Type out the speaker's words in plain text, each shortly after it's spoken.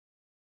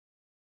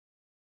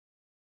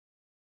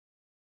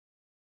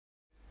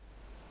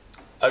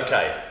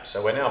Okay,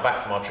 so we're now back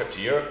from our trip to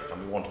Europe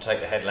and we want to take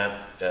the headlamp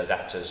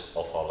adapters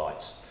off our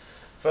lights.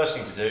 First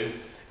thing to do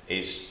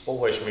is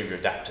always remove your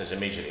adapters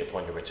immediately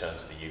upon your return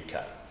to the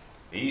UK.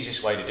 The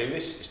easiest way to do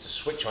this is to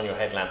switch on your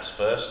headlamps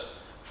first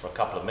for a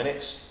couple of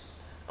minutes,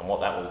 and what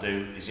that will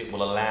do is it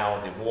will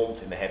allow the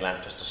warmth in the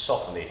headlamp just to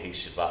soften the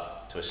adhesive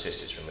up to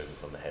assist its removal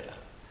from the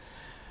headlamp.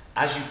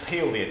 As you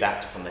peel the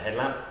adapter from the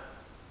headlamp,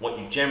 what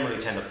you generally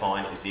tend to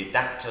find is the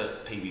adapter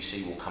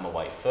PVC will come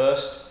away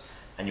first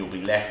and you'll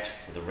be left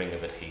with a ring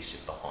of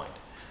adhesive behind.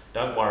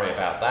 Don't worry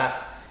about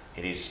that.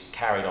 It is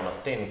carried on a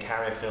thin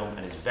carrier film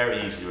and is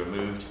very easily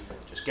removed.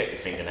 Just get your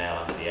fingernail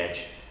under the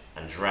edge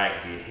and drag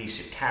the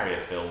adhesive carrier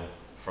film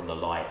from the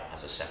light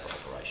as a separate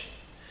operation.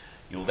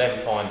 You'll then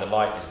find the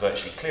light is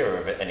virtually clear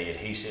of any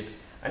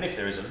adhesive, and if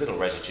there is a little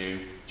residue,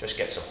 just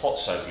get some hot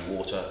soapy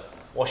water,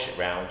 wash it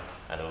round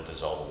and it'll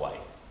dissolve away.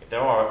 If there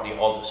are the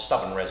odd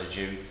stubborn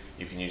residue,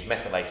 you can use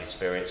methylated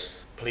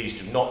spirits. Please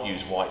do not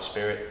use white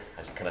spirit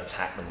as it can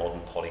attack the modern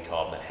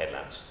polycarbonate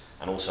headlamps.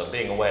 And also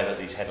being aware that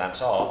these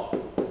headlamps are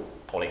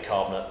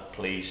polycarbonate,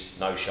 please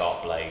no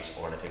sharp blades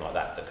or anything like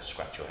that that could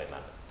scratch your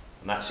headlamp.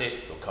 And that's it,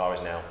 your car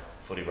is now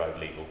fully road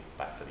legal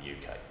back for the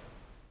UK.